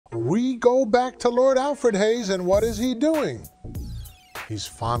We go back to Lord Alfred Hayes, and what is he doing? He's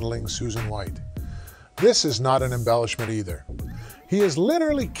fondling Susan White. This is not an embellishment either. He is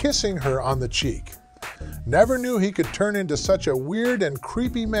literally kissing her on the cheek. Never knew he could turn into such a weird and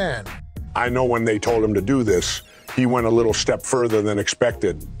creepy man. I know when they told him to do this, he went a little step further than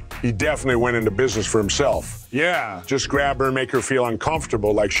expected. He definitely went into business for himself. Yeah, just grab her and make her feel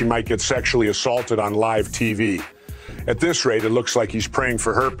uncomfortable, like she might get sexually assaulted on live TV. At this rate, it looks like he's praying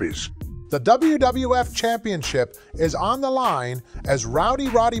for herpes. The WWF Championship is on the line as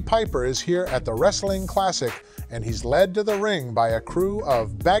Roddy Piper is here at the Wrestling Classic, and he's led to the ring by a crew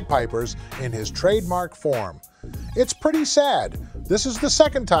of bagpipers in his trademark form. It's pretty sad. This is the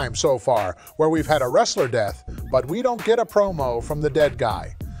second time so far where we've had a wrestler death, but we don't get a promo from the dead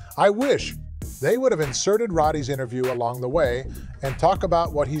guy. I wish they would have inserted Roddy's interview along the way and talk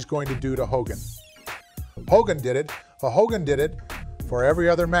about what he's going to do to Hogan. Hogan did it, but Hogan did it for every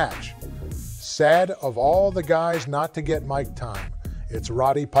other match. Sad of all the guys not to get mic time, it's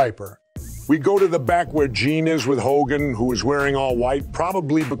Roddy Piper. We go to the back where Gene is with Hogan, who is wearing all white,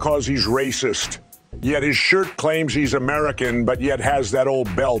 probably because he's racist. Yet his shirt claims he's American, but yet has that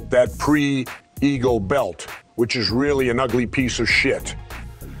old belt, that pre-Eagle belt, which is really an ugly piece of shit.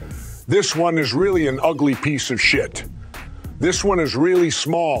 This one is really an ugly piece of shit. This one is really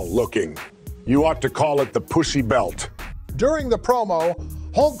small looking. You ought to call it the pussy belt. During the promo,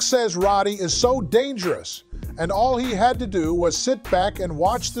 Hulk says Roddy is so dangerous, and all he had to do was sit back and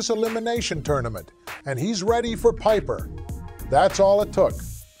watch this elimination tournament, and he's ready for Piper. That's all it took.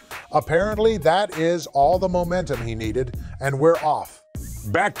 Apparently, that is all the momentum he needed, and we're off.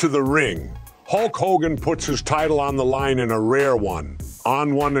 Back to the ring. Hulk Hogan puts his title on the line in a rare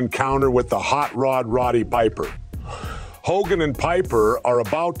on-one encounter with the hot rod Roddy Piper. Hogan and Piper are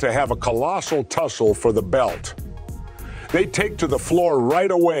about to have a colossal tussle for the belt. They take to the floor right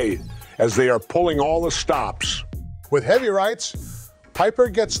away as they are pulling all the stops. With heavy rights, Piper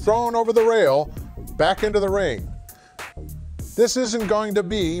gets thrown over the rail back into the ring. This isn't going to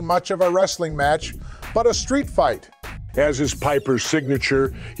be much of a wrestling match, but a street fight. As is Piper's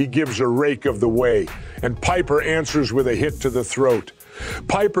signature, he gives a rake of the way, and Piper answers with a hit to the throat.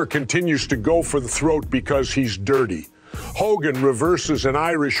 Piper continues to go for the throat because he's dirty. Hogan reverses an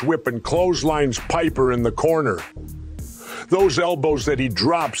Irish whip and clotheslines Piper in the corner. Those elbows that he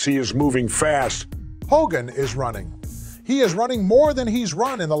drops, he is moving fast. Hogan is running. He is running more than he's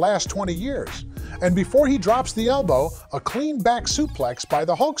run in the last 20 years. And before he drops the elbow, a clean back suplex by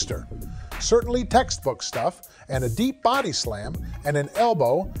the Hulkster. Certainly textbook stuff, and a deep body slam, and an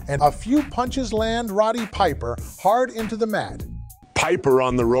elbow, and a few punches land Roddy Piper hard into the mat. Piper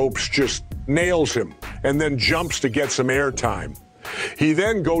on the ropes just nails him, and then jumps to get some airtime. He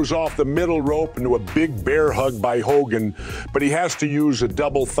then goes off the middle rope into a big bear hug by Hogan, but he has to use a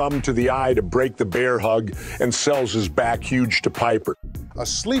double thumb to the eye to break the bear hug and sells his back huge to Piper. A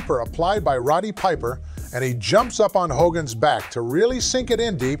sleeper applied by Roddy Piper, and he jumps up on Hogan's back to really sink it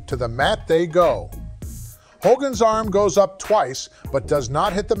in deep. To the mat they go. Hogan's arm goes up twice, but does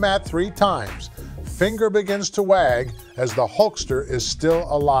not hit the mat 3 times. Finger begins to wag as the Hulkster is still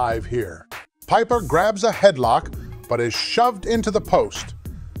alive here. Piper grabs a headlock, but is shoved into the post.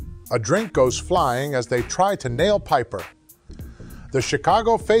 A drink goes flying as they try to nail Piper. The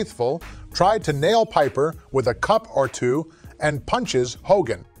Chicago faithful tried to nail Piper with a cup or two and punches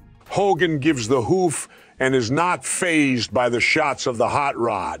Hogan. Hogan gives the hoof and is not fazed by the shots of the hot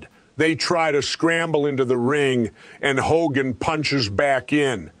rod. They try to scramble into the ring, and Hogan punches back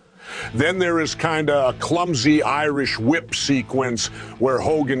in. Then there is kinda a clumsy Irish whip sequence where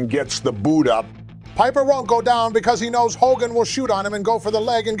Hogan gets the boot up. Piper won't go down because he knows Hogan will shoot on him and go for the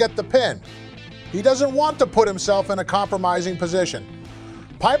leg and get the pin. He doesn't want to put himself in a compromising position.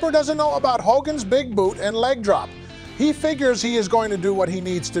 Piper doesn't know about Hogan's big boot and leg drop. He figures he is going to do what he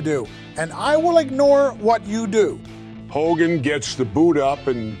needs to do, and I will ignore what you do. Hogan gets the boot up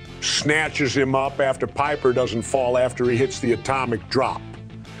and snatches him up after Piper doesn't fall after he hits the atomic drop,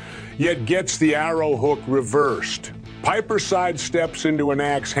 yet gets the arrow hook reversed. Piper sidesteps into an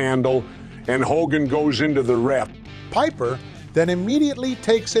axe handle, and Hogan goes into the ref. Piper then immediately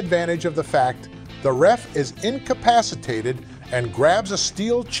takes advantage of the fact the ref is incapacitated and grabs a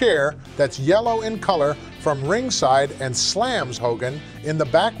steel chair that's yellow in color from ringside and slams Hogan in the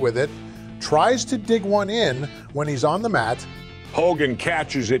back with it, tries to dig one in when he's on the mat. Hogan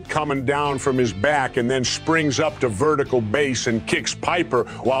catches it coming down from his back and then springs up to vertical base and kicks Piper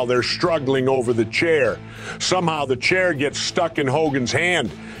while they're struggling over the chair. Somehow the chair gets stuck in Hogan's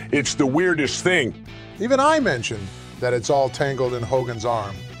hand. It's the weirdest thing. Even I mentioned that it's all tangled in Hogan's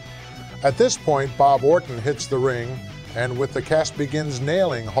arm. At this point, Bob Orton hits the ring and with the cast begins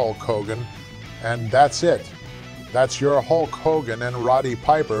nailing Hulk Hogan, and that's it. That's your Hulk Hogan and Roddy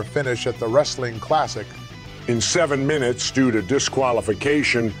Piper finish at the Wrestling Classic. In 7 minutes, due to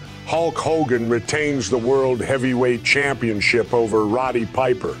disqualification, Hulk Hogan retains the World Heavyweight Championship over Roddy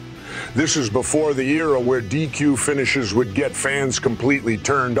Piper. This is before the era where DQ finishes would get fans completely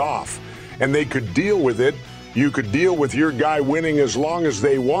turned off, and they could deal with it. You could deal with your guy winning as long as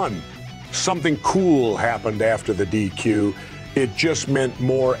they won. Something cool happened after the DQ. It just meant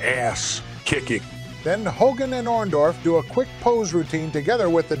more ass kicking. Then Hogan and Orndorff do a quick pose routine together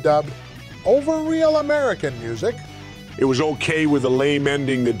with the dubbed over real American music. It was okay with a lame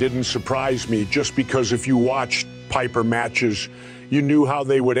ending that didn't surprise me, just because if you watched Piper matches, you knew how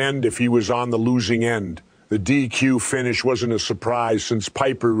they would end if he was on the losing end. The DQ finish wasn't a surprise since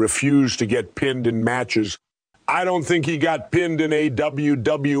Piper refused to get pinned in matches. I don't think he got pinned in a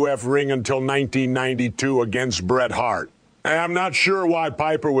WWF ring until 1992 against Bret Hart. I'm not sure why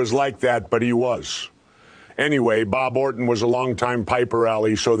Piper was like that, but he was. Anyway, Bob Orton was a longtime Piper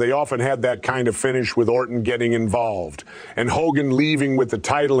ally, so they often had that kind of finish with Orton getting involved and Hogan leaving with the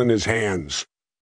title in his hands.